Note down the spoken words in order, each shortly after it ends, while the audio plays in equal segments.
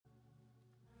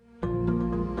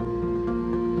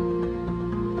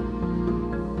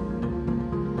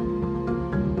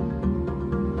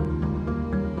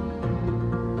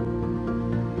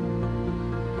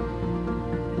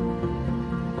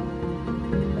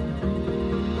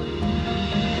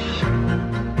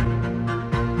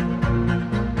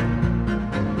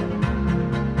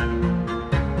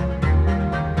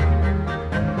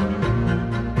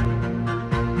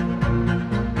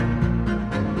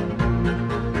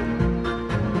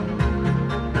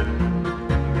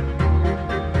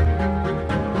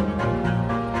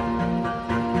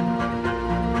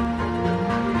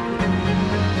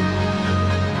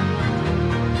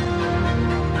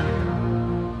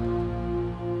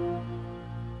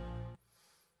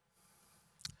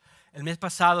El mes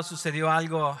pasado sucedió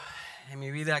algo en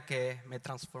mi vida que me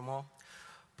transformó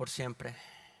por siempre.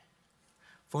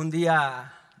 Fue un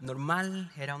día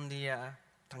normal, era un día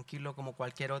tranquilo como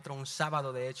cualquier otro, un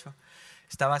sábado de hecho.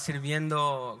 Estaba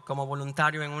sirviendo como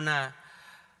voluntario en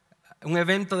un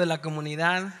evento de la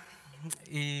comunidad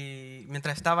y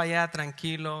mientras estaba ya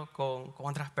tranquilo con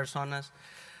otras personas,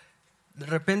 de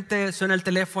repente suena el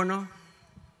teléfono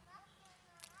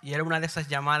y era una de esas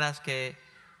llamadas que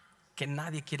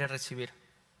nadie quiere recibir.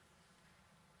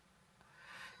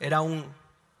 Era un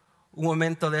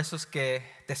momento de esos que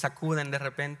te sacuden de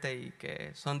repente y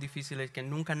que son difíciles, que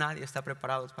nunca nadie está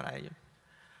preparado para ello.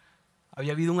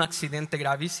 Había habido un accidente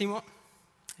gravísimo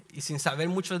y sin saber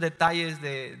muchos detalles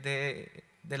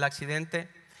del accidente,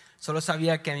 solo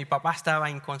sabía que mi papá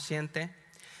estaba inconsciente,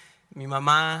 mi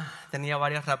mamá tenía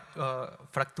varias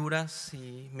fracturas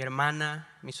y mi hermana,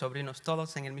 mis sobrinos,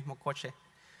 todos en el mismo coche.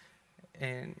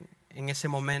 En ese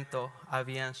momento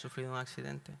habían sufrido un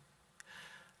accidente.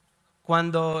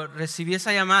 Cuando recibí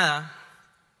esa llamada,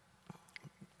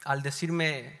 al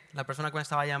decirme la persona que me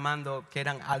estaba llamando que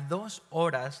eran a 2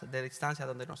 horas de distancia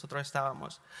donde nosotros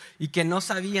estábamos y que no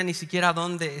sabía ni siquiera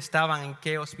dónde estaban, en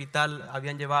qué hospital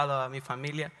habían llevado a mi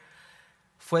familia,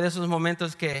 fue de esos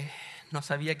momentos que no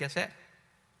sabía qué hacer,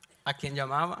 a quién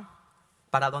llamaba,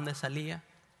 para dónde salía.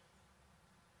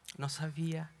 No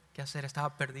sabía qué hacer,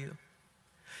 estaba perdido.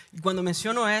 Y cuando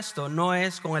menciono esto, no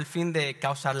es con el fin de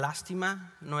causar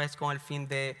lástima, no es con el fin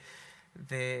de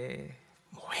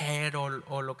mover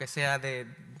o lo que sea, de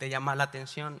llamar la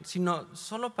atención, sino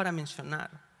solo para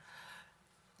mencionar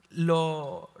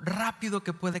lo rápido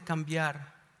que puede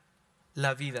cambiar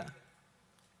la vida.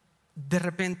 De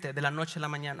repente, de la noche a la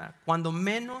mañana, cuando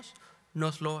menos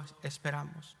nos lo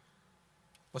esperamos.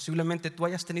 Posiblemente tú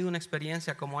hayas tenido una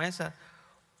experiencia como esa,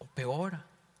 o peor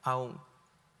aún.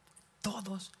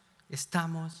 Todos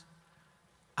estamos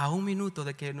a un minuto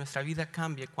de que nuestra vida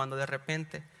cambie cuando de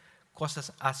repente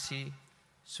cosas así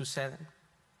suceden.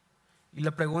 Y la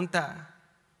pregunta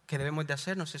que debemos de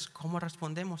hacernos es ¿cómo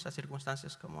respondemos a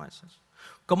circunstancias como esas?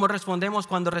 ¿Cómo respondemos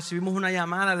cuando recibimos una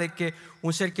llamada de que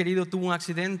un ser querido tuvo un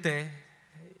accidente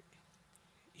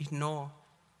y no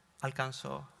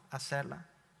alcanzó a hacerla?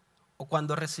 O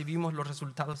cuando recibimos los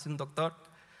resultados de un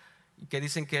doctor y que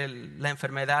dicen que la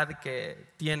enfermedad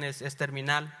que tienes es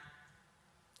terminal.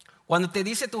 Cuando te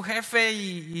dice tu jefe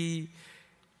y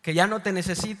que ya no te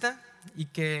necesita y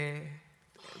que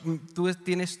tú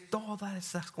tienes todas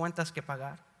esas cuentas que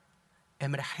pagar.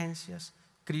 Emergencias,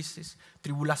 crisis,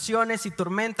 tribulaciones y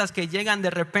tormentas que llegan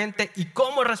de repente y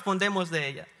cómo respondemos de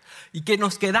ellas. Y que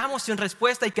nos quedamos sin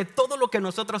respuesta y que todo lo que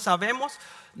nosotros sabemos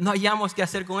no hayamos que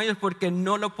hacer con ellos porque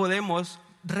no lo podemos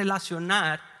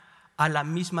relacionar a la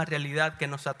misma realidad que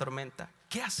nos atormenta.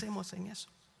 ¿Qué hacemos en eso?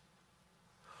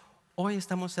 Hoy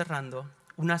estamos cerrando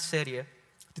una serie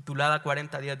titulada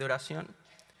 40 días de oración.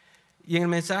 Y en el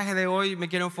mensaje de hoy me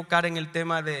quiero enfocar en el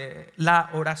tema de la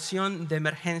oración de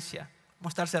emergencia.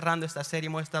 Vamos a estar cerrando esta serie,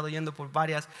 hemos estado yendo por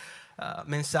varios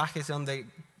mensajes donde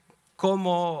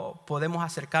cómo podemos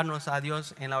acercarnos a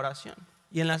Dios en la oración.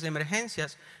 Y en las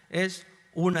emergencias es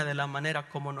una de las maneras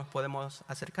como nos podemos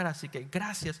acercar. Así que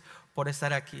gracias por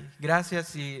estar aquí. Gracias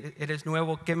si eres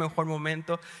nuevo, qué mejor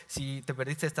momento. Si te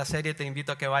perdiste esta serie, te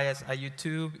invito a que vayas a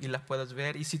YouTube y las puedas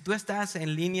ver. Y si tú estás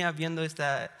en línea viendo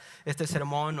este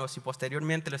sermón o si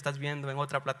posteriormente lo estás viendo en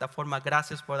otra plataforma,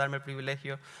 gracias por darme el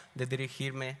privilegio de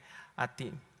dirigirme a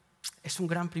ti. Es un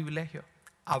gran privilegio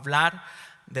hablar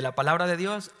de la palabra de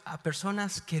Dios a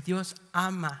personas que Dios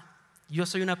ama. Yo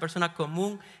soy una persona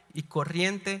común y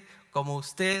corriente como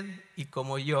usted y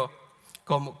como yo.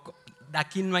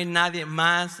 Aquí no hay nadie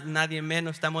más, nadie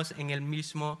menos, estamos en el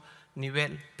mismo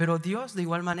nivel. Pero Dios de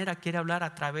igual manera quiere hablar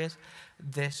a través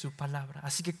de su palabra.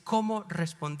 Así que ¿cómo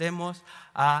respondemos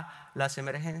a las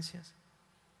emergencias?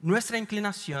 Nuestra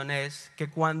inclinación es que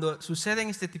cuando suceden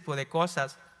este tipo de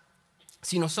cosas,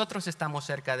 si nosotros estamos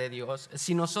cerca de Dios,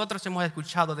 si nosotros hemos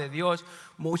escuchado de Dios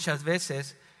muchas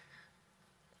veces,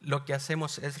 lo que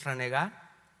hacemos es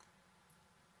renegar.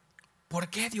 ¿Por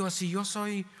qué, Dios? Si yo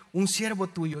soy un siervo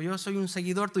tuyo, yo soy un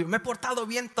seguidor tuyo, me he portado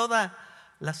bien toda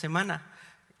la semana.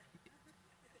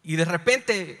 Y de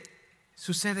repente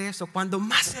sucede eso cuando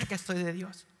más cerca estoy de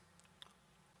Dios.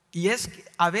 Y es que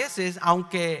a veces,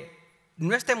 aunque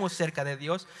no estemos cerca de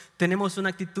Dios, tenemos una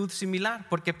actitud similar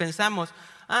porque pensamos,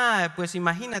 pues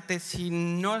imagínate, si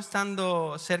no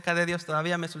estando cerca de Dios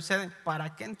todavía me sucede,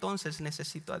 ¿para qué entonces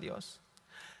necesito a Dios?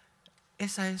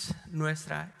 Esa es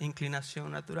nuestra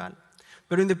inclinación natural.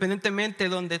 Pero independientemente de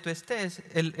donde tú estés,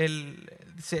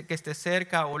 que estés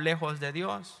cerca o lejos de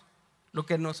Dios, lo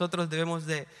que nosotros debemos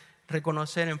de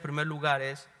reconocer en primer lugar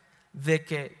es de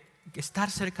que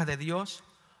estar cerca de Dios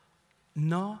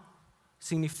no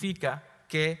significa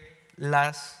que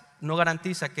no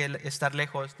garantiza que estar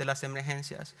lejos de las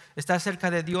emergencias. Estar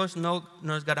cerca de Dios no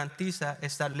nos garantiza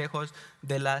estar lejos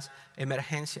de las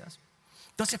emergencias.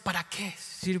 Entonces, ¿para qué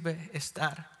sirve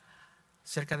estar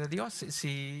cerca de Dios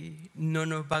si no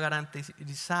nos va a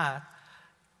garantizar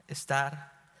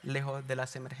estar lejos de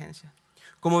las emergencias?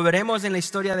 Como veremos en la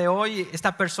historia de hoy,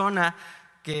 esta persona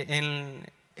que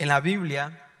en la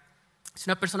Biblia es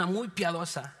una persona muy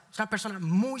piadosa, es una persona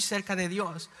muy cerca de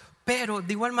Dios, pero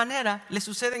de igual manera le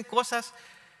suceden cosas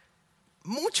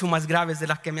mucho más graves de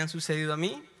las que me han sucedido a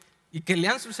mí y que le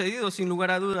han sucedido sin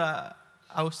lugar a duda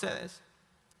a ustedes.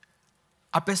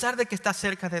 A pesar de que está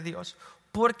cerca de Dios,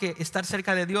 porque estar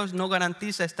cerca de Dios no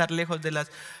garantiza estar lejos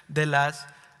de las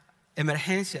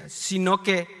emergencias, sino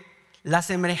que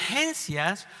las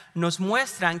emergencias nos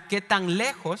muestran qué tan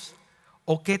lejos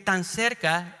o qué tan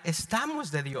cerca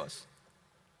estamos de Dios.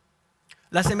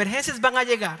 Las emergencias van a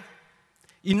llegar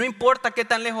y no importa qué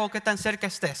tan lejos o qué tan cerca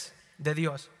estés de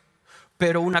Dios.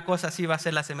 Pero una cosa sí va a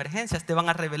ser: las emergencias te van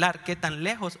a revelar qué tan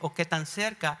lejos o qué tan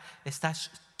cerca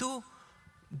estás tú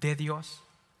de Dios.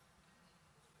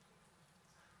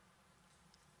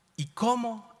 Y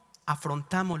cómo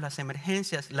afrontamos las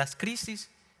emergencias, las crisis,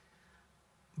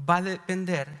 va a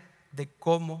depender de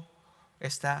cómo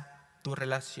está tu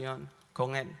relación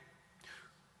con Él.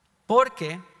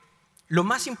 Porque lo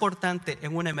más importante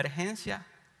en una emergencia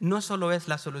no solo es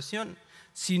la solución,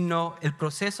 sino el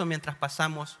proceso mientras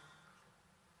pasamos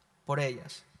por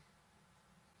ellas.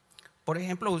 Por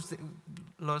ejemplo,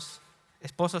 los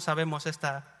esposos sabemos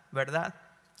esta verdad.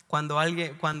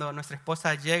 Cuando nuestra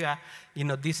esposa llega y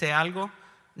nos dice algo,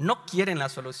 no quieren la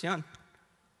solución,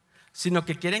 sino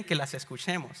que quieren que las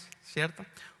escuchemos, ¿cierto?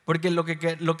 Porque lo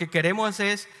que queremos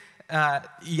es,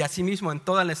 y asimismo en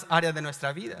todas las áreas de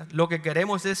nuestra vida, lo que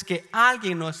queremos es que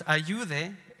alguien nos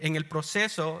ayude en el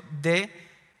proceso de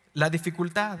la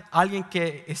dificultad, alguien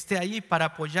que esté ahí para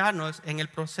apoyarnos en el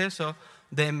proceso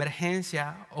de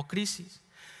emergencia o crisis.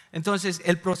 Entonces,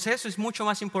 el proceso es mucho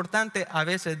más importante a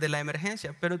veces de la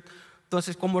emergencia, pero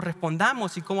entonces cómo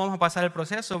respondamos y cómo vamos a pasar el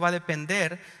proceso va a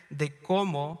depender de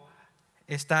cómo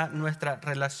está nuestra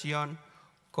relación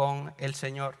con el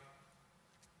Señor.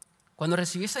 Cuando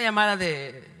recibí esa llamada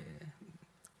de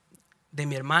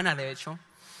mi hermana, de hecho,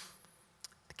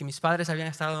 que mis padres habían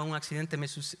estado en un accidente, me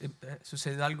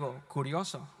sucedió algo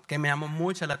curioso que me llamó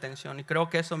mucho la atención, y creo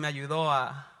que eso me ayudó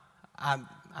a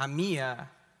mí a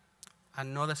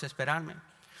no desesperarme,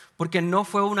 porque no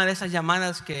fue una de esas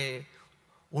llamadas que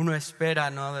uno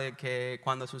espera, ¿no? De que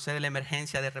cuando sucede la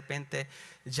emergencia de repente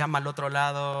llama al otro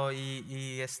lado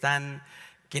y están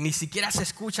que ni siquiera se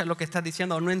escucha lo que estás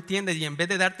diciendo o no entiendes, y en vez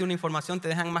de darte una información te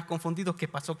dejan más confundidos. ¿Qué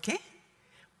pasó? ¿Qué?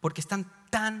 Porque están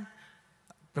tan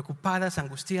preocupadas,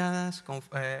 angustiadas,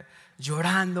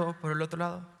 llorando por el otro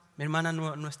lado. Mi hermana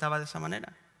no estaba de esa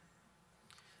manera.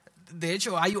 De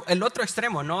hecho, hay el otro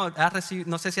extremo, ¿no?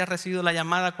 No sé si has recibido la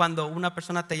llamada cuando una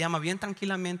persona te llama bien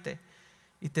tranquilamente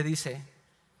y te dice: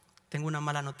 tengo una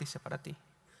mala noticia para ti.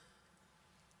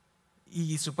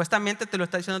 Y supuestamente te lo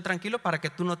está diciendo tranquilo para que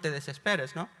tú no te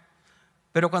desesperes, ¿no?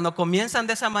 Pero cuando comienzan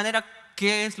de esa manera,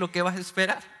 ¿qué es lo que vas a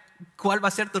esperar? ¿Cuál va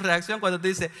a ser tu reacción cuando te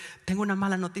dice: tengo una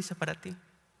mala noticia para ti?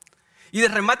 Y de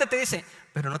remate te dice: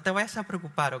 pero no te vayas a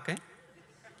preocupar, ¿ok?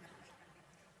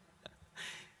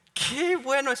 Qué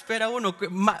bueno espera uno,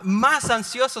 más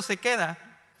ansioso se queda.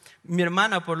 Mi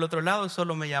hermana, por el otro lado,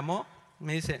 solo me llamó,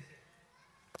 me dice: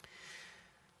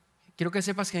 quiero que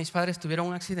sepas que mis padres tuvieron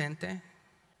un accidente,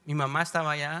 mi mamá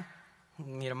estaba allá,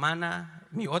 mi hermana,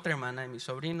 mi otra hermana y mis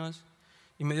sobrinos,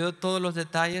 y me dio todos los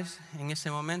detalles en ese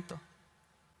momento,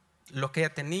 lo que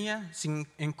ella tenía, sin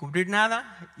encubrir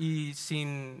nada y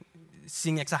sin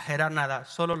exagerar nada,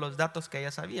 solo los datos que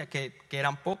ella sabía, que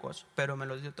eran pocos, pero me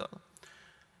los dio todo.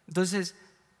 Entonces,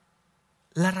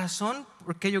 la razón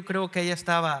por qué yo creo que ella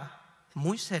estaba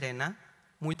muy serena,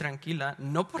 muy tranquila,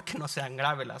 no porque no sean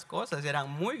graves las cosas, eran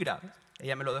muy graves,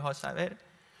 ella me lo dejó saber,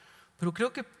 pero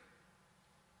creo que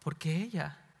porque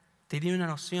ella tenía una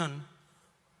noción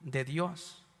de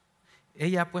Dios.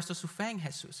 Ella ha puesto su fe en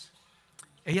Jesús,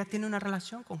 ella tiene una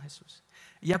relación con Jesús,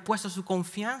 ella ha puesto su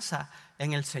confianza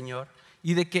en el Señor,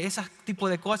 y de que ese tipo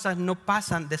de cosas no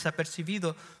pasan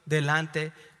desapercibido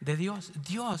delante de Dios.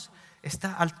 Dios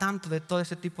está al tanto de todo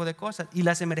ese tipo de cosas, y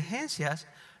las emergencias,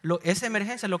 esa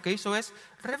emergencia lo que hizo es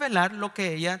revelar lo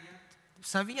que ella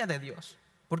sabía de Dios.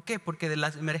 ¿Por qué? Porque de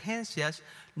las emergencias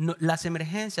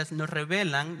nos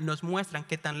revelan, nos muestran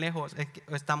qué tan lejos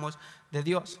estamos de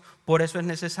Dios. Por eso es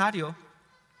necesario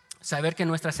saber que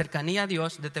nuestra cercanía a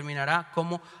Dios determinará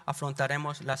cómo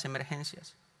afrontaremos las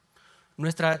emergencias.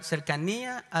 Nuestra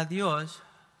cercanía a Dios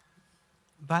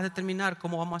va a determinar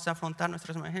cómo vamos a afrontar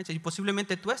nuestras emergencias. Y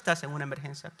posiblemente tú estás en una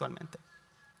emergencia actualmente.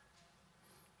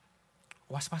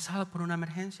 O has pasado por una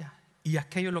emergencia y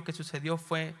aquello lo que sucedió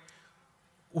fue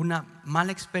una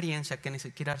mala experiencia que ni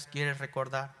siquiera quieres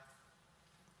recordar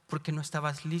porque no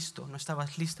estabas listo, no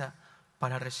estabas lista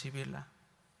para recibirla.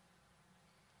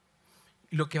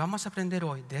 Y lo que vamos a aprender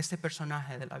hoy de este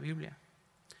personaje de la Biblia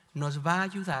nos va a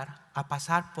ayudar a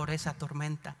pasar por esa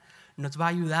tormenta, nos va a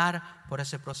ayudar por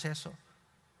ese proceso.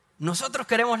 Nosotros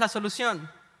queremos la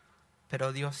solución,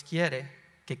 pero Dios quiere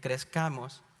que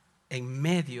crezcamos en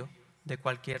medio de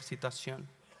cualquier situación,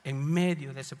 en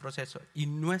medio de ese proceso, y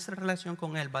nuestra relación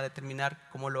con Él va a determinar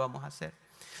cómo lo vamos a hacer.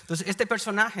 Entonces, este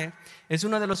personaje es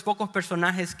uno de los pocos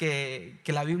personajes que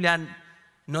la Biblia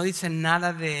no dice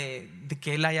nada de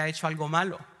que Él haya hecho algo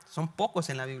malo. Son pocos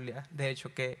en la Biblia, de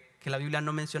hecho, que la Biblia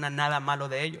no menciona nada malo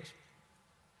de ellos.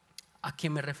 ¿A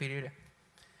quién me referiré?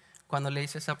 Cuando le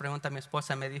hice esa pregunta a mi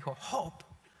esposa me dijo, Job.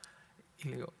 Y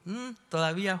le digo,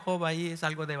 todavía Job ahí es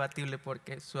algo debatible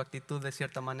porque su actitud de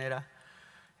cierta manera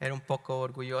era un poco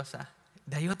orgullosa.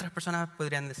 De ahí otras personas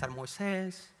podrían decir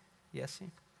Moisés y así.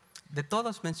 De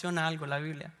todos menciona algo la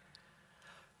Biblia.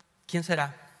 ¿Quién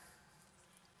será?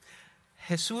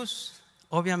 Jesús,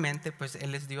 obviamente, pues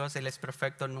Él es Dios, Él es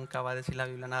perfecto, nunca va a decir la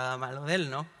Biblia nada malo de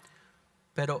Él, ¿no?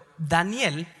 Pero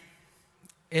Daniel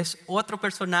es otro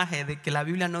personaje de que la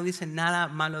Biblia no dice nada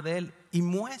malo de él y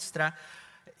muestra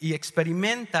y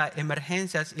experimenta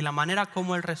emergencias, y la manera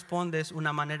como él responde es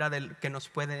una manera que nos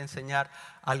puede enseñar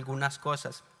algunas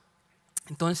cosas.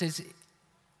 Entonces,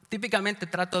 típicamente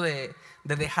trato de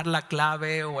dejar la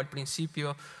clave o el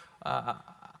principio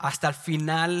hasta el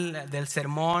final del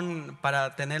sermón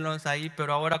para tenerlos ahí,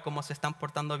 pero ahora como se están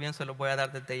portando bien se los voy a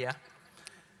dar desde ya.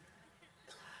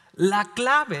 La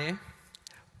clave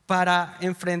para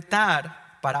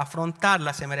afrontar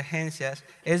las emergencias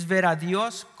es ver a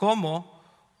Dios como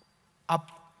a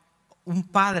un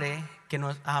Padre que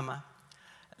nos ama.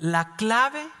 La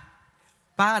clave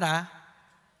para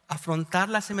afrontar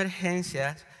las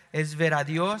emergencias es ver a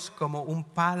Dios como un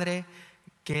Padre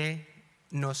que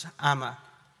nos ama.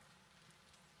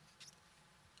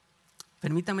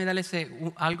 Permítame darles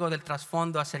algo del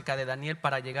trasfondo acerca de Daniel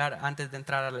para llegar antes de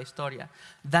entrar a la historia.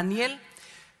 Daniel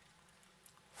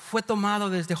fue tomado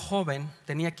desde joven,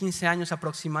 tenía 15 años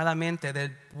aproximadamente,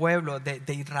 del pueblo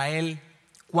de Israel,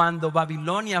 cuando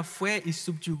Babilonia fue y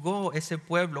subyugó ese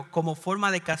pueblo como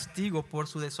forma de castigo por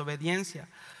su desobediencia.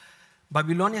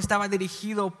 Babilonia estaba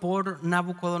dirigido por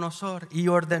Nabucodonosor y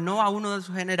ordenó a uno de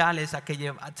sus generales a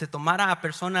que se tomara a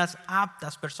personas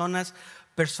aptas, personas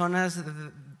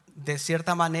de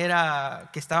cierta manera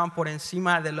que estaban por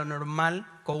encima de lo normal,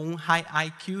 con un high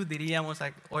IQ, diríamos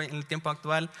hoy en el tiempo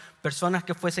actual, personas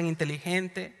que fuesen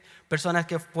inteligentes, personas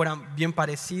que fueran bien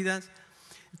parecidas.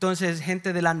 Entonces,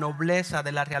 gente de la nobleza,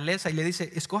 de la realeza, y le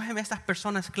dice, escógeme estas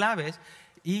personas claves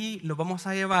y los vamos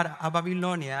a llevar a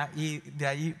Babilonia y de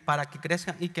ahí para que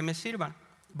crezcan y que me sirvan.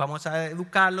 Vamos a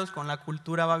educarlos con la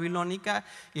cultura babilónica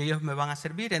y ellos me van a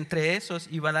servir. Entre esos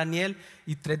iba Daniel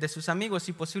y 3 de sus amigos.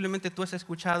 Y posiblemente tú has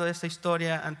escuchado esta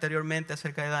historia anteriormente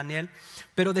acerca de Daniel.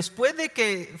 Pero después de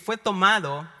que fue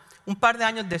tomado, un par de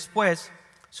años después,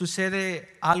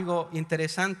 sucede algo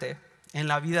interesante en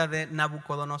la vida de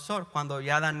Nabucodonosor, cuando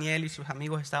ya Daniel y sus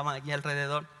amigos estaban allí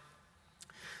alrededor.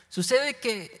 Sucede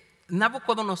que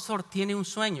Nabucodonosor tiene un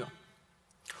sueño.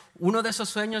 Uno de esos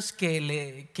sueños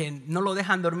que no lo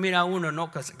dejan dormir a uno,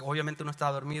 ¿no? Pues obviamente uno está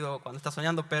dormido cuando está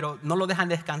soñando, pero no lo dejan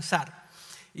descansar.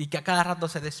 Y que a cada rato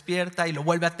se despierta y lo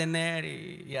vuelve a tener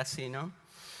y así, ¿no?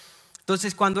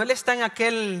 Entonces, cuando él está en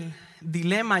aquel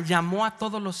dilema, llamó a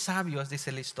todos los sabios,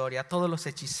 dice la historia, a todos los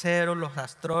hechiceros, los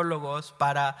astrólogos,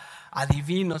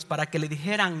 adivinos, para que le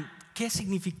dijeran qué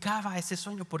significaba ese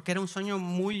sueño, porque era un sueño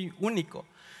muy único.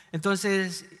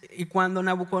 Entonces, y cuando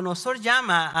Nabucodonosor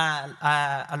llama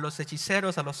a los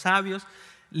hechiceros, a los sabios,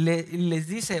 les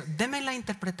dice, denme la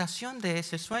interpretación de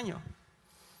ese sueño.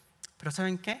 Pero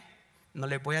 ¿saben qué? No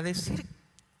les voy a decir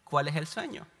cuál es el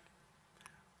sueño.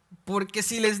 Porque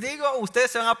si les digo,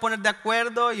 ustedes se van a poner de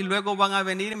acuerdo y luego van a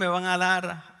venir y me van a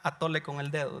dar a tole con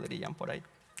el dedo, dirían por ahí,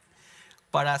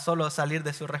 para solo salir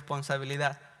de su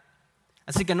responsabilidad.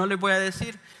 Así que no les voy a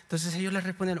decir. Entonces ellos les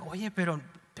responden, oye, pero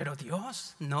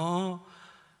Dios, no,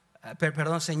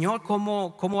 perdón, Señor,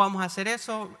 ¿cómo vamos a hacer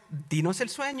eso? Dinos el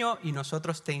sueño y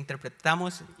nosotros te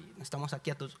interpretamos. Estamos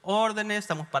aquí a tus órdenes,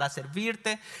 estamos para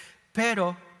servirte,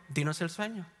 pero dinos el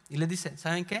sueño. Y les dice,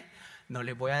 ¿saben qué? No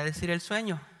les voy a decir el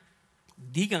sueño.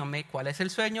 Díganme cuál es el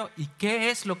sueño y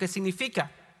qué es lo que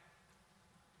significa.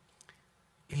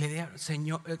 Y le dijeron,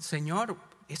 Señor,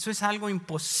 eso es algo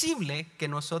imposible que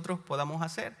nosotros podamos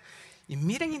hacer. Y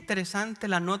miren interesante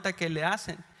la nota que le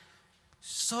hacen.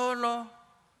 Solo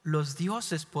los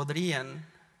dioses podrían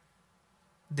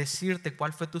decirte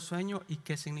cuál fue tu sueño y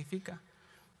qué significa.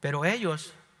 Pero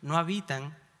ellos no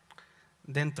habitan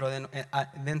dentro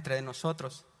de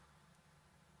nosotros.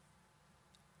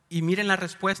 Y miren la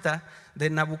respuesta de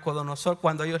Nabucodonosor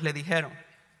cuando ellos le dijeron.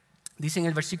 Dice en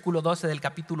el versículo 12 del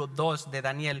capítulo 2 de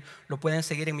Daniel, lo pueden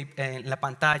seguir en la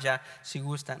pantalla si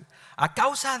gustan. A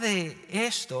causa de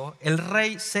esto, el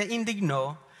rey se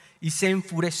indignó y se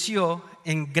enfureció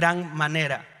en gran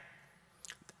manera.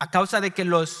 A causa de que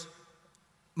los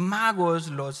magos,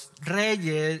 los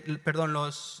reyes,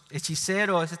 los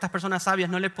hechiceros, estas personas sabias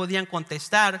no le podían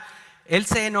contestar, él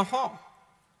se enojó.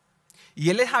 Y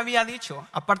él les había dicho,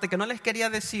 aparte que no les quería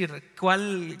decir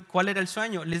cuál era el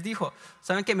sueño, les dijo,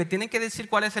 ¿saben qué? Me tienen que decir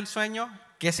cuál es el sueño,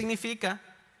 qué significa.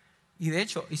 Y de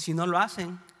hecho, y si no lo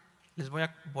hacen, les voy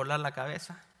a volar la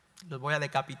cabeza, los voy a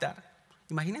decapitar.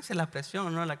 Imagínense la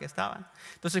presión, ¿no?, en la que estaban.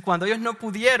 Entonces, cuando ellos no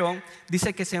pudieron,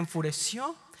 dice que se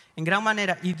enfureció en gran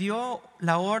manera y dio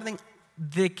la orden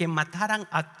de que mataran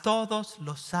a todos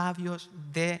los sabios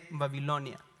de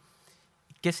Babilonia.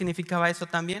 ¿Qué significaba eso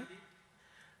también?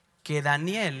 Que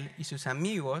Daniel y sus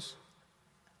amigos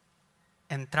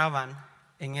entraban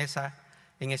en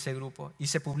ese grupo. Y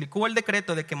se publicó el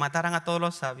decreto de que mataran a todos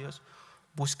los sabios.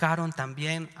 Buscaron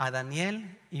también a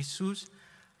Daniel y sus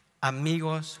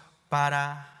amigos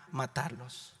para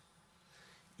matarlos.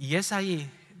 Y es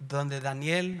ahí donde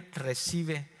Daniel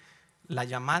recibe la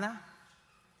llamada,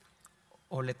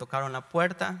 o le tocaron la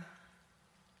puerta,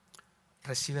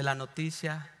 recibe la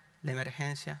noticia, la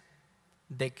emergencia,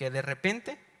 de que de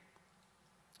repente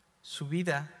su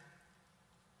vida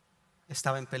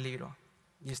estaba en peligro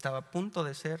y estaba a punto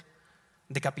de ser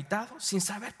decapitado sin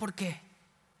saber por qué.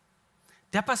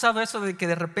 ¿Te ha pasado eso de que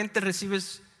de repente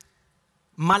recibes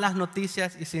malas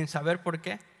noticias y sin saber por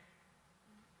qué?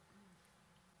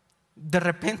 De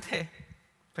repente,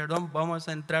 vamos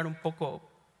a entrar un poco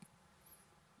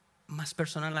más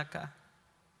personal acá.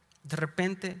 De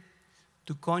repente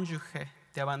tu cónyuge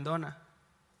te abandona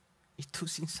y tú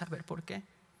sin saber por qué.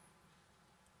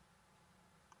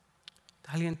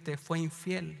 Alguien te fue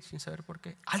infiel sin saber por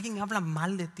qué. Alguien habla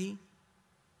mal de ti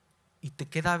y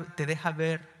te deja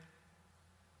ver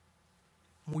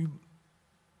muy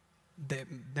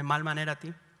de mal manera a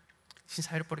ti sin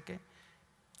saber por qué.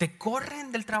 Te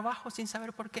corren del trabajo sin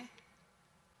saber por qué.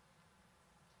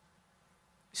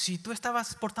 Si tú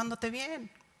estabas portándote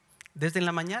bien desde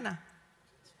la mañana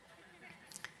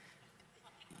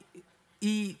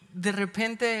y de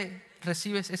repente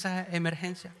recibes esa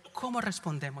emergencia, ¿cómo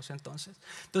respondemos entonces?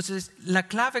 Entonces, la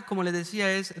clave, como les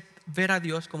decía, es ver a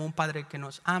Dios como un Padre que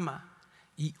nos ama.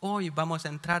 Y hoy vamos a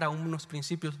entrar a unos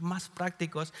principios más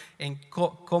prácticos en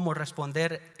cómo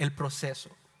responder el proceso.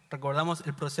 Recordamos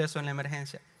el proceso en la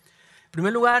emergencia. En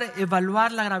primer lugar,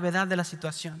 evaluar la gravedad de la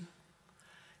situación.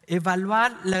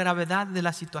 Evaluar la gravedad de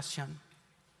la situación.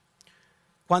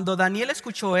 Cuando Daniel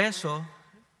escuchó eso,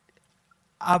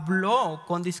 habló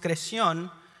con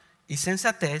discreción y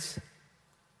sensatez.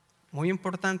 Muy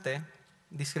importante,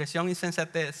 discreción y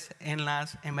sensatez en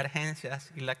las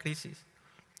emergencias y la crisis.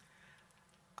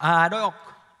 A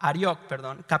Arioc,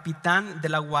 capitán de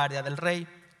la guardia del rey,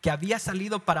 que había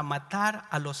salido para matar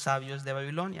a los sabios de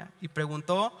Babilonia, y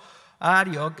preguntó a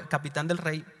Arioc, capitán del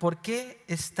rey, ¿por qué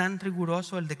es tan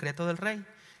riguroso el decreto del rey?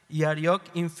 Y Arioc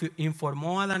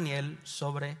informó a Daniel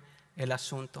sobre el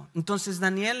asunto. Entonces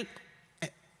Daniel,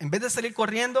 en vez de salir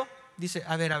corriendo, dice,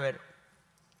 a ver,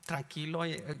 tranquilo.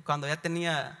 Cuando ya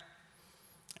tenía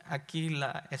aquí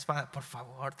la espada, por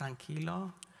favor,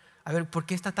 tranquilo. A ver, ¿por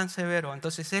qué está tan severo?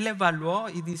 Entonces él evaluó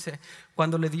y dice,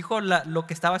 cuando le dijo lo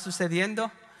que estaba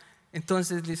sucediendo,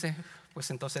 entonces dice, pues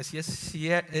entonces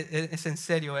sí es en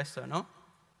serio esto, ¿no?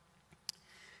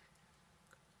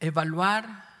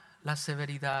 Evaluar la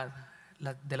severidad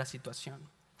de la situación.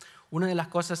 Una de las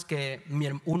cosas que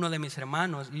uno de mis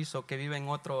hermanos hizo, que vive en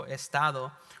otro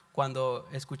estado, cuando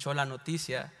escuchó la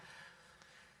noticia,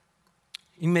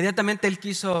 inmediatamente él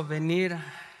quiso venir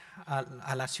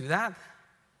a la ciudad,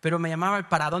 pero me llamaba,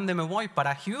 ¿para dónde me voy?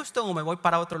 ¿Para Houston o me voy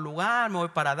para otro lugar? ¿Me voy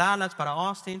para Dallas, para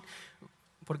Austin?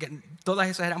 Porque todas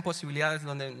esas eran posibilidades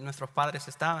donde nuestros padres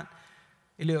estaban.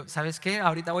 Y le digo, ¿sabes qué?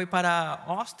 Ahorita voy para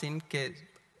Austin,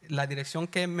 que la dirección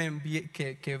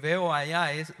que veo allá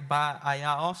va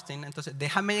allá a Austin. Entonces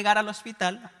déjame llegar al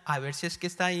hospital a ver si es que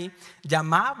está ahí.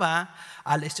 Llamaba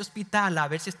a este hospital a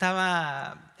ver si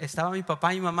estaba mi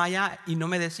papá y mi mamá allá, y no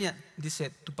me decían.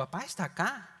 Dice, tu papá está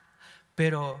acá,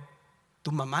 pero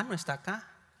tu mamá no está acá.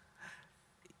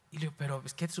 Y le digo, pero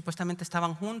es que supuestamente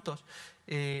estaban juntos.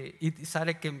 Y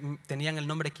sabe que tenían el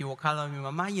nombre equivocado de mi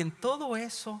mamá. Y en todo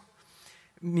eso,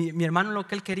 mi hermano lo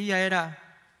que él quería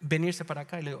era venirse para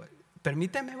acá. Y le digo,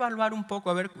 permíteme evaluar un poco.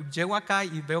 A ver, llego acá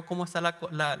y veo cómo está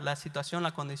la situación,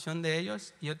 la condición de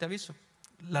ellos. Y yo te aviso.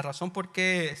 La razón por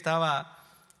qué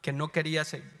que no quería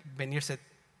venirse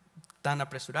tan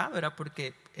apresurado era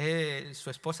porque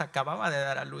su esposa acababa de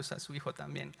dar a luz a su hijo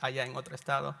también allá en otro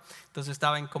estado. Entonces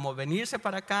estaba en como venirse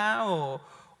para acá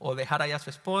o dejar allá a su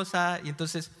esposa. Y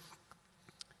entonces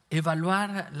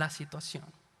evaluar la situación,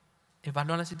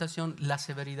 la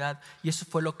severidad. Y eso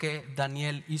fue lo que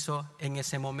Daniel hizo en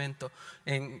ese momento.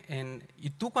 Y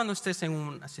tú, cuando estés en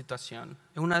una situación,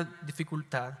 en una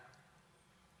dificultad,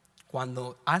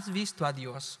 cuando has visto a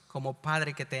Dios como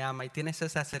Padre que te ama y tienes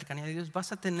esa cercanía de Dios,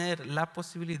 vas a tener la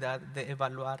posibilidad de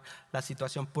evaluar la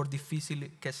situación, por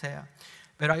difícil que sea.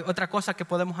 Pero hay otra cosa que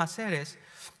podemos hacer, es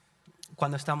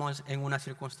cuando estamos en una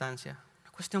circunstancia,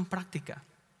 una cuestión práctica,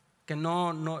 que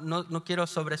no quiero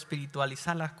sobre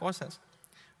espiritualizar las cosas,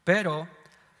 pero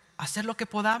hacer lo que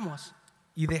podamos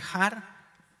y dejar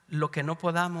lo que no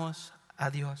podamos a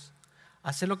Dios.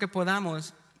 Hacer lo que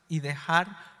podamos y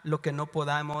dejar lo que no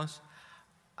podamos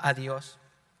a Dios.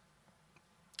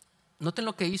 Noten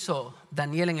lo que hizo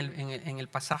Daniel en el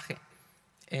pasaje,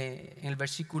 en el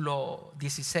versículo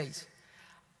 16.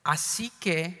 Así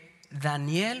que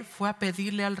Daniel fue a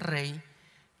pedirle al rey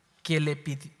que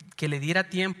le diera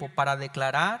tiempo para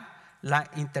declarar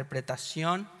la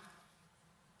interpretación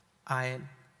a él.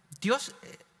 Dios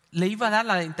le iba a dar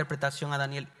la interpretación a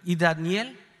Daniel, y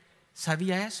Daniel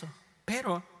sabía eso,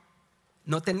 pero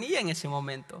no tenía en ese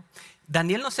momento.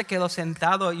 Daniel no se quedó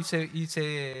sentado y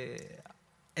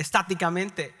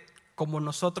estáticamente, como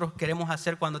nosotros queremos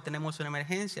hacer cuando tenemos una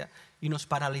emergencia y nos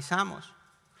paralizamos.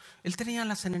 Él tenía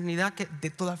la serenidad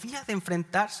todavía de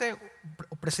enfrentarse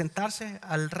o presentarse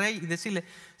al rey y decirle,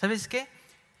 ¿sabes qué?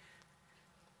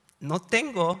 No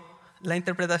tengo la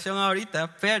interpretación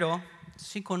ahorita, pero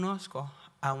sí conozco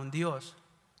a un Dios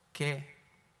que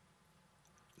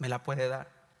me la puede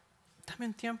dar. Dame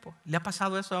un tiempo. ¿Le ha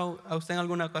pasado eso a usted en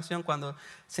alguna ocasión cuando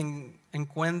se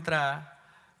encuentra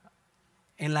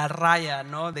en la raya,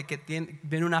 ¿no?, de que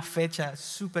viene una fecha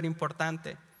súper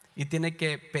importante y tiene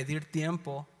que pedir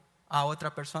tiempo a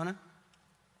otra persona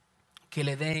que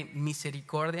le dé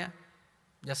misericordia,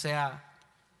 ya sea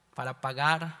para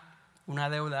pagar una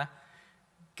deuda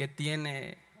que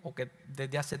tiene o que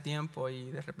desde hace tiempo,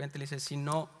 y de repente le dice, si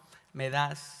no me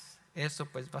das eso,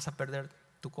 pues vas a perder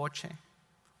tu coche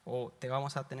o te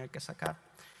vamos a tener que sacar?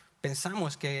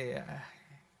 Pensamos que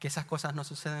esas cosas no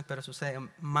suceden, pero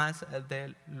suceden más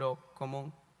de lo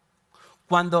común.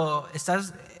 Cuando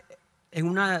estás en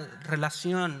una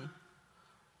relación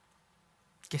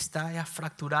que está ya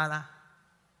fracturada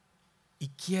y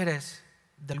quieres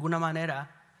de alguna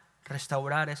manera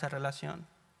restaurar esa relación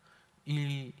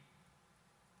y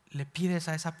le pides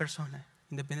a esa persona,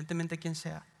 independientemente de quién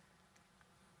sea,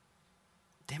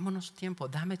 démonos tiempo,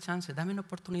 dame chance, dame una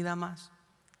oportunidad más.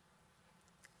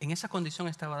 En esa condición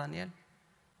estaba Daniel,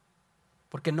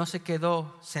 porque no se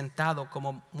quedó sentado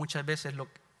como muchas veces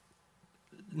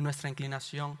nuestra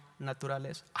inclinación natural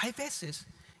es. Hay veces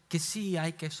que sí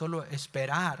hay que solo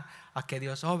esperar a que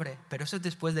Dios obre, pero eso es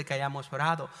después de que hayamos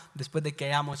orado, después de que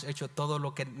hayamos hecho todo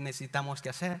lo que necesitamos que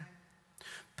hacer.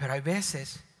 Pero hay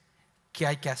veces que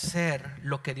hay que hacer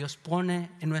lo que Dios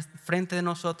pone frente de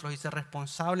nosotros y ser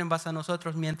responsable en base a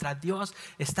nosotros, mientras Dios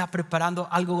está preparando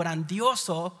algo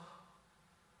grandioso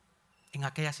en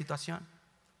aquella situación.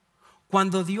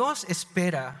 Cuando Dios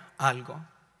espera algo,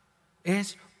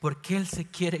 es porque Él se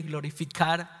quiere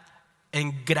glorificar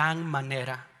en gran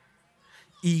manera.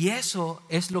 Y eso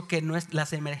es lo que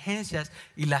las emergencias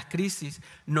y las crisis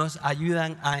nos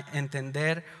ayudan a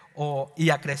entender y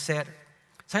a crecer.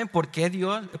 ¿Saben por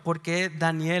qué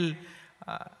Daniel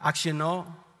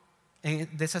accionó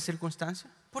de esa circunstancia?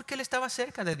 Porque él estaba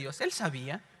cerca de Dios. Él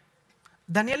sabía.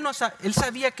 Él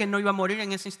sabía que no iba a morir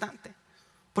en ese instante,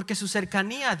 porque su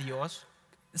cercanía a Dios,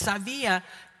 sabía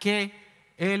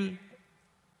que Él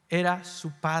era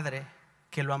su Padre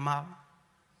que lo amaba.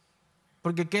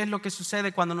 Porque ¿qué es lo que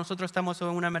sucede cuando nosotros estamos en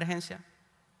una emergencia?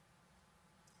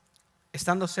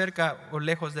 Estando cerca o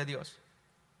lejos de Dios,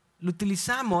 lo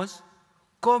utilizamos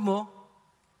como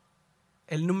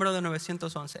el número de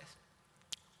 911.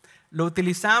 Lo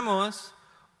utilizamos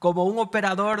como un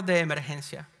operador de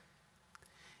emergencia.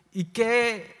 ¿Y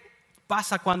qué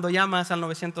pasa cuando llamas al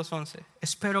 911?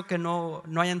 Espero que no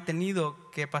hayan tenido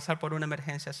que pasar por una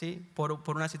emergencia así, por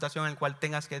una situación en la cual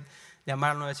tengas que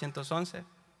llamar al 911.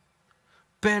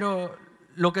 Pero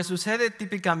lo que sucede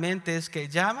típicamente es que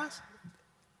llamas,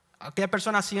 aquella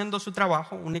persona haciendo su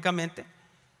trabajo únicamente,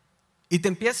 y te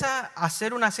empieza a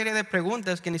hacer una serie de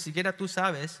preguntas que ni siquiera tú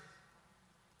sabes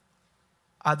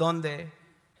a dónde,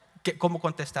 cómo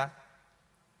contestar.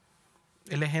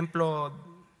 El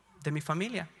ejemplo de mi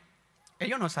familia.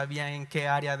 Ellos no sabían en qué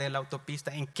área de la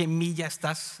autopista, en qué milla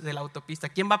estás de la autopista.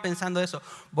 ¿Quién va pensando eso?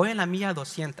 Voy en la milla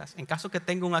 200. En caso que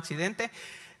tenga un accidente,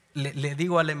 le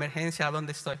digo a la emergencia a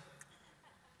dónde estoy.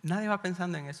 Nadie va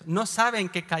pensando en eso. No sabe en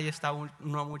qué calle está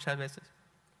uno muchas veces.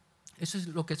 Eso es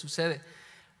lo que sucede.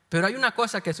 Pero hay una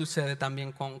cosa que sucede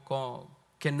también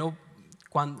que no,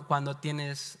 cuando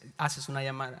haces una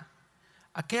llamada.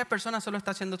 Aquella persona solo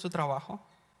está haciendo su trabajo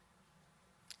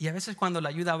y a veces cuando la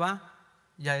ayuda va,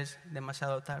 ya es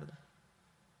demasiado tarde.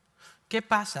 ¿Qué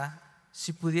pasa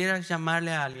si pudieras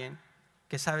llamarle a alguien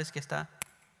que sabes que está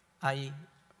ahí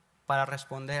para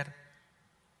responder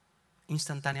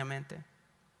instantáneamente?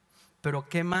 Pero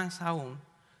 ¿qué más aún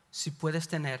si puedes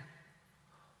tener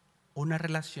una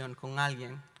relación con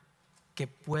alguien que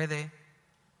puede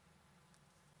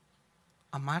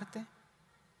amarte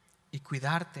y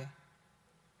cuidarte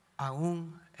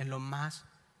aún en lo más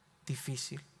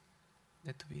difícil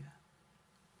de tu vida?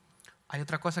 Hay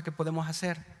otra cosa que podemos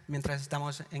hacer mientras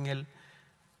estamos en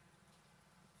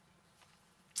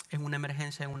una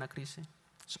emergencia, en una crisis.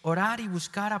 Es orar y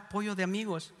buscar apoyo de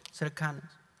amigos cercanos.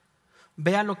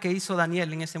 Vea lo que hizo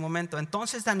Daniel en ese momento.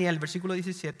 Entonces Daniel, versículo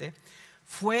 17,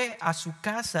 fue a su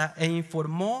casa e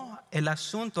informó el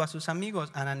asunto a sus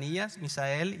amigos Ananías,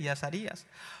 Misael y Azarías,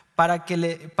 para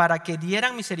que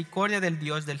dieran misericordia del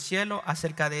Dios del cielo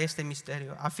acerca de este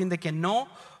misterio, a fin de que no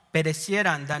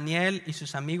perecieran Daniel y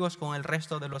sus amigos con el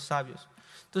resto de los sabios.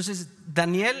 Entonces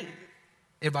Daniel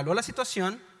evaluó la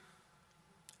situación,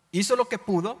 hizo lo que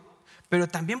pudo, pero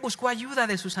también buscó ayuda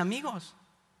de sus amigos.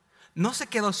 No se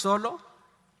quedó solo,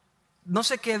 no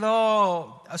se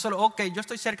quedó solo, ok, yo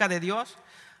estoy cerca de Dios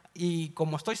y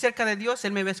como estoy cerca de Dios,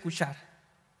 Él me va a escuchar.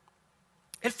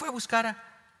 Él fue a buscar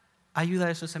ayuda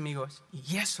de sus amigos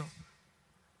y eso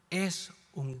es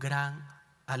un gran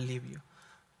alivio.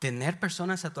 Tener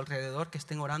personas a tu alrededor que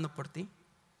estén orando por ti,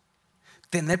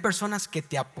 tener personas que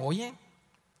te apoyen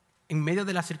en medio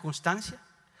de la circunstancia,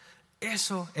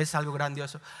 eso es algo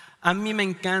grandioso. A mí me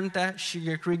encanta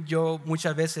Sugar Creek. Yo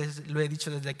muchas veces lo he dicho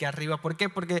desde aquí arriba. ¿Por qué?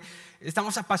 Porque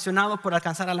estamos apasionados por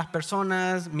alcanzar a las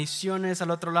personas, misiones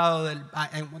al otro lado,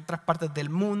 en otras partes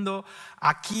del mundo.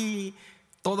 Aquí,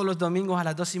 todos los domingos a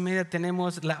las 2:30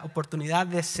 tenemos la oportunidad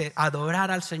de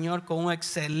adorar al Señor con un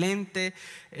excelente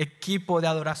equipo de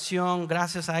adoración.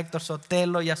 Gracias a Héctor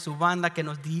Sotelo y a su banda que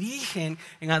nos dirigen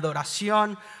en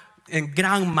adoración en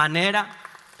gran manera.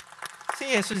 Sí,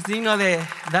 eso es digno de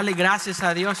darle gracias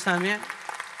a Dios también,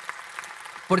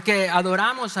 porque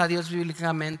adoramos a Dios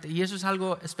bíblicamente y eso es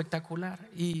algo espectacular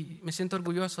y me siento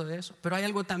orgulloso de eso. Pero hay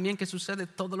algo también que sucede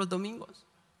todos los domingos.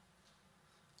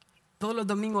 Todos los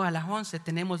domingos a las 11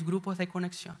 tenemos grupos de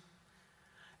conexión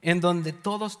en donde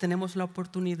todos tenemos la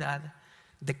oportunidad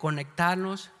de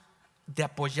conectarnos, de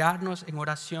apoyarnos en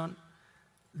oración,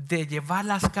 de llevar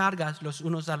las cargas los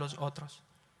unos a los otros.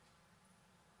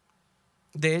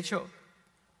 De hecho,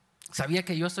 sabía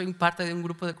que yo soy parte de un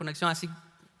grupo de conexión, así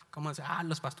como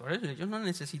los pastores, ellos no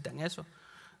necesitan eso.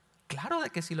 Claro de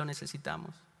que sí lo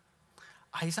necesitamos.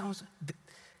 Ahí estamos,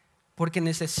 porque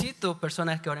necesito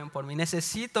personas que oren por mí,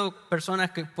 necesito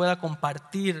personas que puedan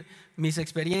compartir mis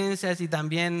experiencias y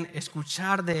también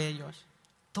escuchar de ellos.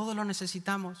 Todo lo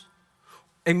necesitamos.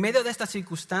 En medio de esta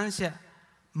circunstancia,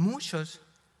 muchos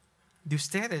de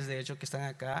ustedes, de hecho, que están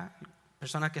acá,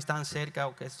 personas que están cerca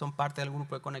o que son parte del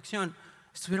grupo de conexión,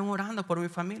 estuvieron orando por mi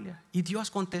familia y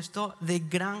Dios contestó de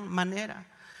gran manera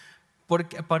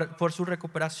por su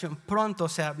recuperación pronto. O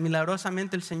sea,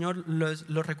 milagrosamente el Señor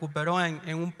los recuperó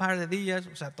en un par de días.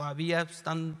 O sea, todavía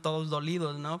están todos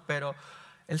dolidos, ¿no? Pero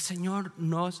el Señor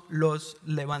nos los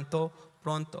levantó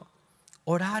pronto.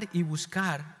 Orar y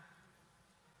buscar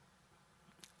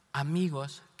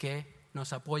amigos que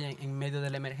nos apoyen en medio de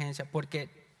la emergencia,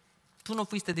 porque tú no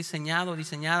fuiste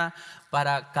diseñada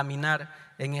para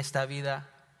caminar en esta vida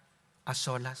a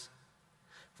solas.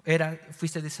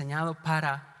 Fuiste diseñado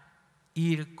para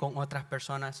ir con otras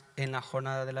personas en la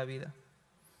jornada de la vida.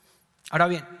 Ahora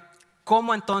bien,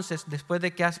 ¿cómo entonces, después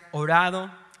de que has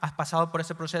orado, has pasado por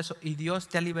ese proceso y Dios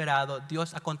te ha liberado,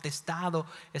 Dios ha contestado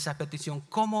esa petición,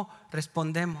 cómo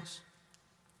respondemos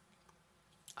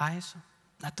a eso?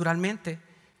 Naturalmente,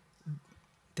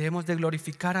 debemos de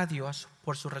glorificar a Dios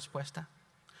por su respuesta.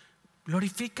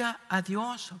 Glorifica a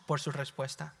Dios por su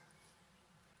respuesta.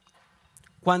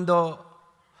 Cuando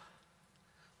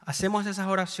hacemos esas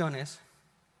oraciones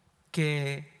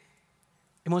que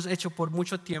hemos hecho por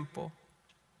mucho tiempo,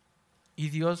 y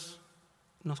Dios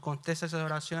nos contesta esas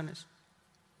oraciones,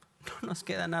 no nos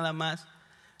queda nada más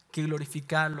que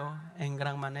glorificarlo en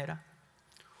gran manera.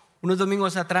 Unos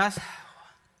domingos atrás,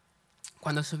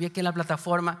 cuando subí aquí a la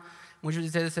plataforma, muchos de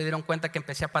ustedes se dieron cuenta que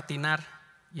empecé a patinar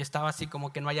y estaba así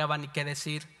como que no hallaba ni qué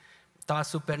decir. Estaba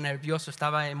súper nervioso,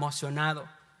 estaba emocionado.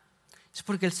 Es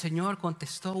porque el Señor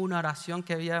contestó una oración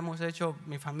que habíamos hecho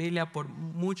mi familia por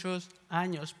muchos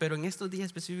años, pero en estos días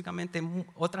específicamente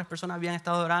otras personas habían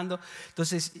estado orando.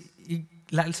 Entonces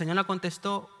el Señor la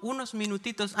contestó unos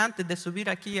minutitos antes de subir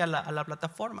aquí a la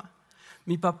plataforma.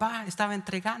 Mi papá estaba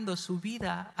entregando su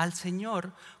vida al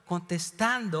Señor,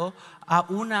 contestando a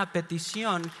una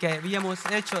petición que habíamos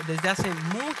hecho desde hace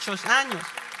muchos años.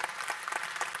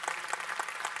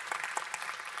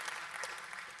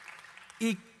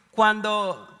 Y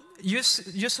cuando yo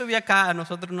subí acá, a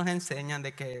nosotros nos enseñan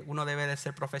de que uno debe de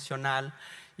ser profesional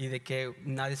y de que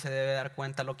nadie se debe dar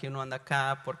cuenta de lo que uno anda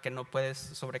acá porque no puedes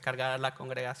sobrecargar a la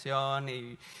congregación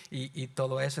y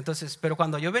todo eso. Entonces, pero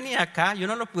cuando yo venía acá, yo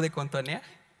no lo pude contener.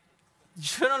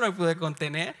 Yo no lo pude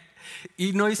contener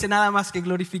y no hice nada más que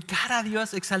glorificar a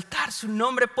Dios, exaltar su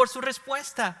nombre por su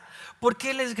respuesta,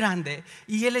 porque Él es grande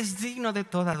y Él es digno de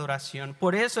toda adoración.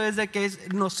 Por eso es de que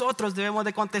nosotros debemos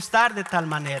de contestar de tal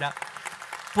manera,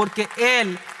 porque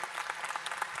Él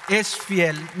es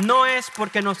fiel. No es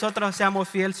porque nosotros seamos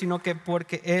fieles, sino que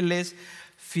porque Él es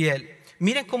fiel.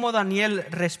 Miren cómo Daniel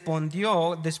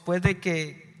respondió después de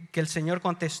que el Señor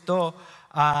contestó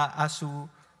a su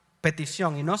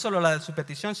petición, y no solo la de su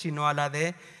petición, sino a la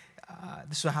de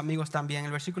sus amigos también.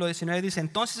 El versículo 19 dice: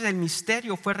 entonces el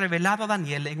misterio fue revelado a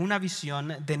Daniel en una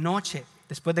visión de noche.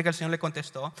 Después de que el Señor le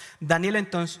contestó, Daniel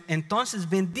entonces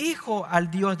bendijo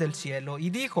al Dios del cielo y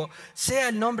dijo: sea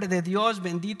el nombre de Dios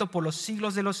bendito por los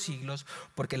siglos de los siglos,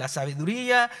 porque la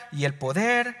sabiduría y el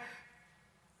poder,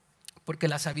 porque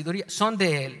la sabiduría son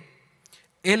de Él.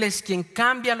 Él es quien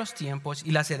cambia los tiempos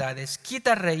y las edades,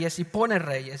 quita reyes y pone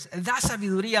reyes, da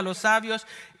sabiduría a los sabios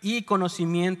y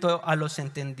conocimiento a los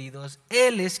entendidos.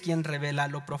 Él es quien revela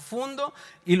lo profundo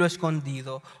y lo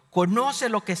escondido, conoce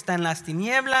lo que está en las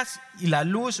tinieblas y la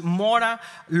luz mora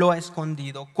lo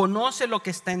escondido. Conoce lo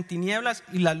que está en tinieblas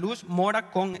y la luz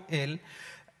mora con Él.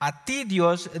 A ti,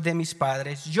 Dios de mis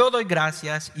padres, yo doy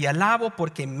gracias y alabo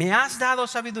porque me has dado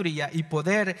sabiduría y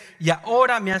poder, y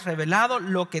ahora me has revelado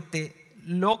lo que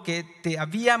te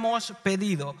habíamos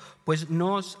pedido, pues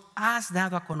nos has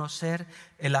dado a conocer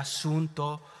el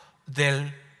asunto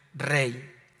del rey.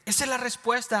 Esa es la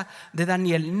respuesta de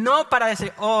Daniel. No para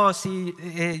decir: oh sí,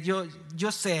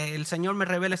 yo sé, el Señor me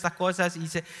revela estas cosas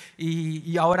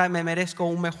y ahora me merezco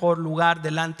un mejor lugar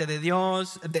delante de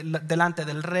Dios, delante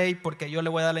del rey, porque yo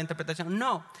le voy a dar la interpretación.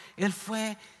 No, él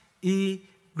fue y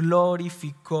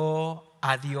glorificó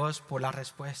a Dios por la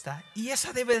respuesta. Y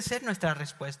esa debe de ser nuestra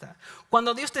respuesta.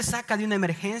 Cuando Dios te saca de una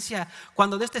emergencia,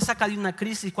 cuando Dios te saca de una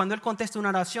crisis, cuando Él contesta una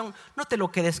oración, no te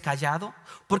lo quedes callado,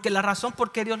 porque la razón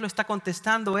por qué Dios lo está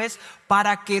contestando es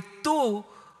para que tú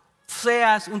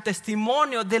seas un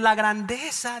testimonio de la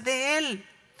grandeza de Él.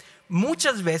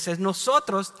 Muchas veces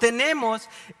nosotros tenemos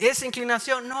esa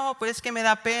inclinación: no, pues es que me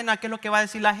da pena, ¿qué es lo que va a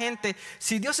decir la gente?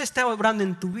 Si Dios está obrando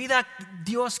en tu vida,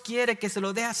 Dios quiere que se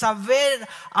lo dejes saber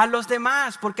a los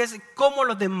demás, porque es como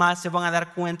los demás se van a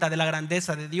dar cuenta de la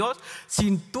grandeza de Dios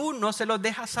si tú no se lo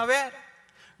dejas saber.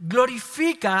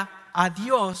 Glorifica a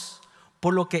Dios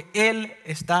por lo que Él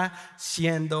está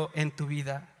haciendo en tu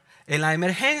vida. En la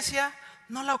emergencia,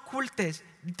 no la ocultes.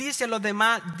 Dice a los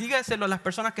demás, dígaselo a las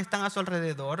personas que están a su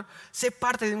alrededor. Sé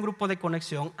parte de un grupo de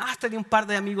conexión, hazte de un par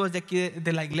de amigos de aquí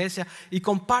de la iglesia y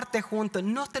comparte juntos.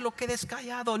 No te lo quedes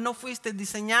callado. No fuiste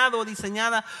diseñado o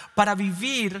diseñada para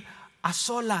vivir a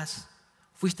solas.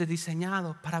 Fuiste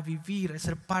diseñado para vivir,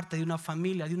 ser parte de una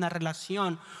familia, de una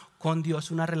relación con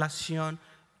Dios, una relación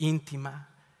íntima.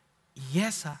 Y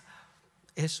esa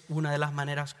es una de las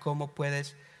maneras como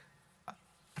puedes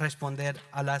responder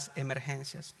a las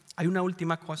emergencias. Hay una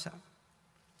última cosa,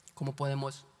 cómo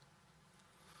podemos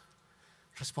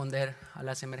responder a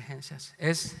las emergencias,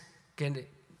 es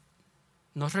que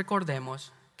nos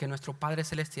recordemos que nuestro Padre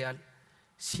Celestial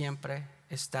siempre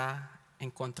está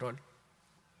en control.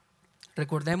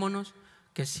 Recordémonos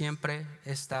que siempre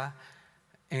está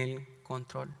en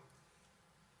control.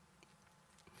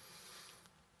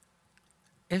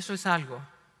 Eso es algo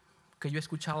que yo he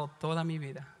escuchado toda mi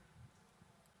vida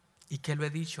y que lo he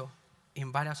dicho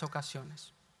en varias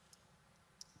ocasiones.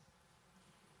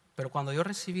 Pero cuando yo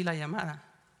recibí la llamada,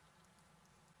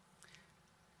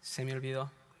 se me olvidó.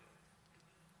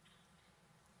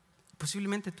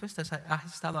 Posiblemente tú has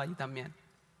estado ahí también,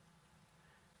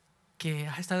 que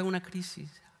has estado en una crisis,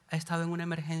 has estado en una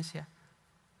emergencia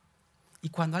Y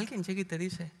cuando alguien llega y te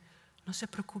dice, no se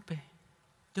preocupe,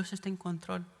 Dios está en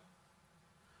control.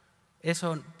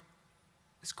 Eso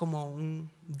es como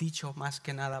un dicho más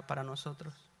que nada para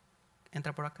nosotros.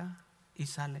 Entra por acá y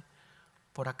sale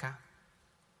por acá.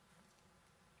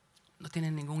 No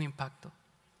tiene ningún impacto.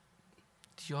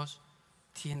 Dios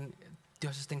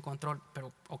está en control.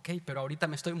 Pero pero ahorita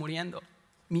me estoy muriendo.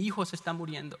 Mi hijo se está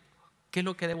muriendo. ¿Qué es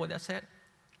lo que debo de hacer?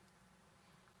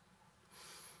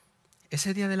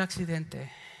 Ese día del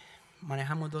accidente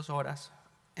manejamos 2 horas.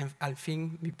 Al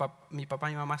fin mi papá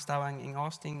y mi mamá estaban en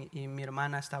Austin y mi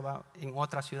hermana estaba en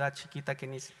otra ciudad chiquita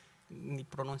que ni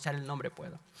pronunciar el nombre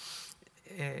puedo.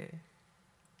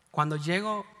 Cuando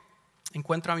llego,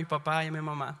 encuentro a mi papá y a mi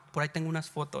mamá. Por ahí tengo unas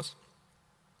fotos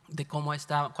de cómo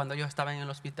estaba cuando yo estaba en el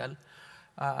hospital.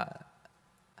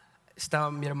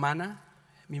 Estaba mi hermana,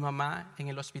 mi mamá en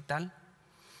el hospital.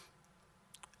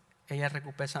 Ella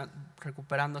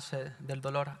recuperándose del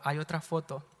dolor. Hay otra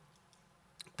foto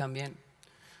también.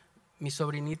 Mi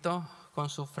sobrinito con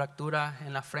su fractura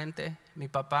en la frente, mi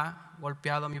papá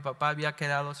golpeado. Mi papá había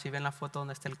quedado, si ven la foto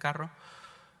donde está el carro,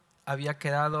 había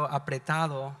quedado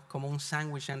apretado como un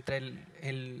sándwich entre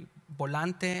el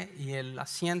volante y el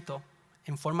asiento,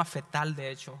 en forma fetal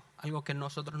de hecho, algo que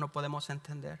nosotros no podemos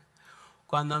entender.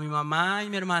 Cuando mi mamá y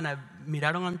mi hermana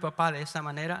miraron a mi papá de esa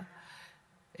manera,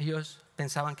 ellos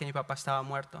pensaban que mi papá estaba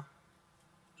muerto.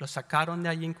 Lo sacaron de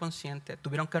allí inconsciente,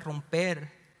 tuvieron que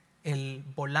romper el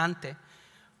volante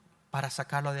para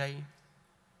sacarlo de ahí.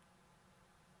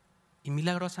 Y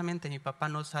milagrosamente mi papá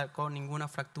no sacó ninguna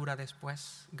fractura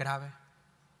después grave,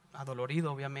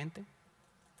 adolorido obviamente.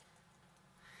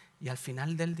 Y al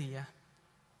final del día,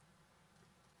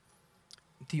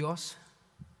 Dios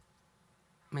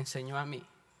me enseñó a mí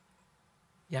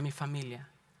y a mi familia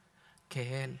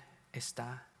que Él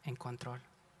está en control.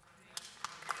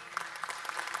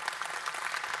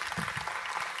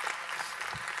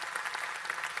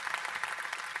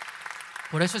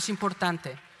 Por eso es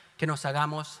importante que nos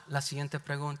hagamos la siguiente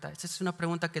pregunta. Esta es una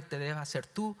pregunta que te debes hacer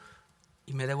tú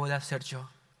y me debo de hacer yo.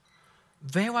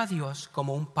 ¿Veo a Dios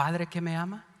como un padre que me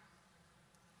ama?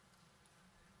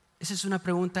 Esa es una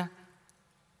pregunta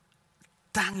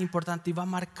tan importante y va a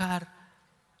marcar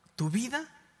tu vida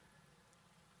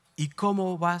y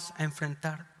cómo vas a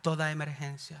enfrentar toda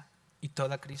emergencia y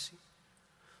toda crisis.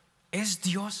 ¿Es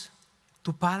Dios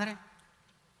tu Padre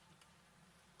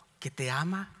que te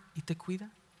ama y te cuida?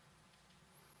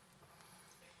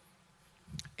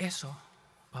 Eso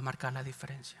va a marcar la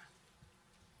diferencia.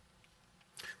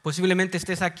 Posiblemente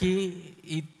estés aquí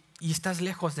y estás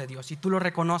lejos de Dios y tú lo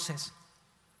reconoces.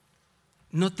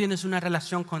 No tienes una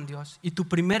relación con Dios y tu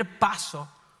primer paso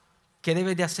que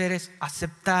debes de hacer es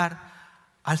aceptar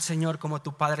al Señor como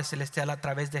tu Padre Celestial a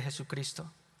través de Jesucristo.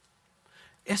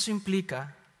 Eso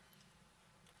implica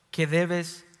que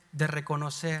debes de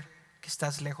reconocer que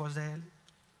estás lejos de Él.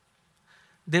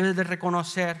 Debes de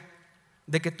reconocer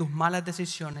de que tus malas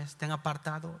decisiones te han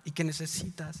apartado y que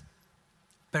necesitas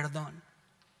perdón.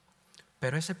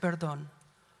 Pero ese perdón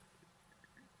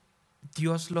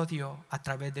Dios lo dio a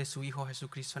través de su Hijo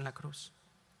Jesucristo en la cruz.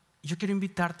 Y yo quiero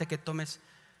invitarte a que tomes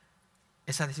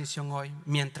esa decisión hoy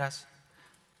mientras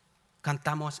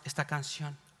cantamos esta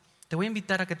canción. Te voy a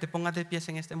invitar a que te pongas de pie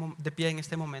en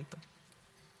este momento.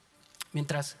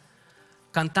 Mientras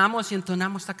cantamos y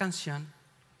entonamos esta canción,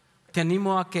 te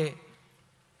animo a que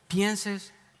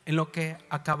pienses en lo que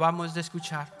acabamos de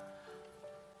escuchar.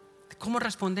 ¿Cómo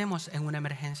respondemos en una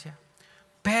emergencia?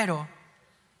 Pero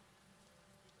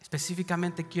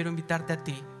específicamente quiero invitarte a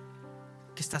ti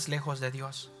que estás lejos de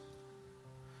Dios.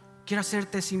 Quiero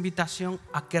hacerte esa invitación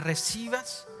a que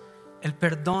recibas el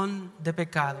perdón de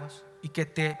pecados y que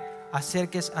te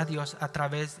acerques a Dios a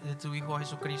través de tu Hijo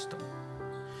Jesucristo.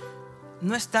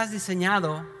 No estás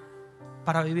diseñado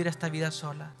para vivir esta vida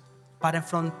sola, para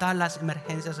enfrentar las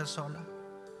emergencias sola.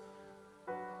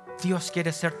 Dios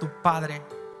quiere ser tu Padre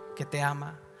que te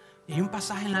ama. Y hay un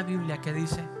pasaje en la Biblia que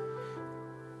dice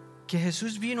que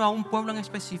Jesús vino a un pueblo en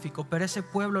específico, pero ese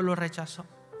pueblo lo rechazó.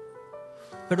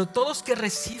 Pero todos que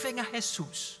reciben a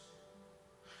Jesús,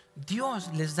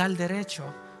 Dios les da el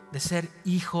derecho de ser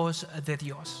hijos de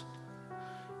Dios.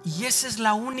 Y esa es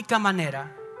la única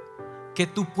manera que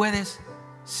tú puedes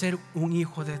ser un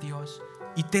hijo de Dios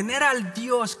y tener al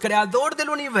Dios creador del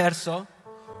universo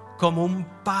como un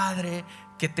Padre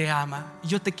que te ama. Y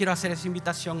yo te quiero hacer esa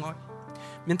invitación hoy.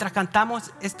 Mientras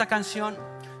cantamos esta canción,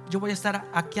 yo voy a estar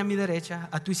aquí a mi derecha,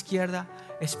 a tu izquierda,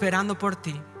 esperando por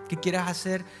ti que quieras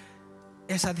hacer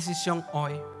esa decisión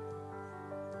hoy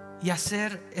y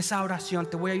hacer esa oración.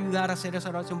 Te voy a ayudar a hacer esa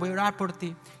oración. Voy a orar por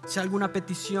ti. Si hay alguna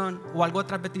petición o alguna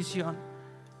otra petición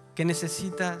que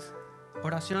necesitas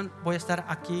oración, voy a estar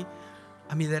aquí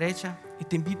a mi derecha y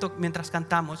te invito mientras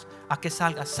cantamos a que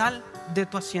salgas. Sal de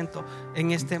tu asiento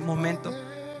en este momento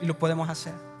y lo podemos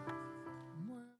hacer.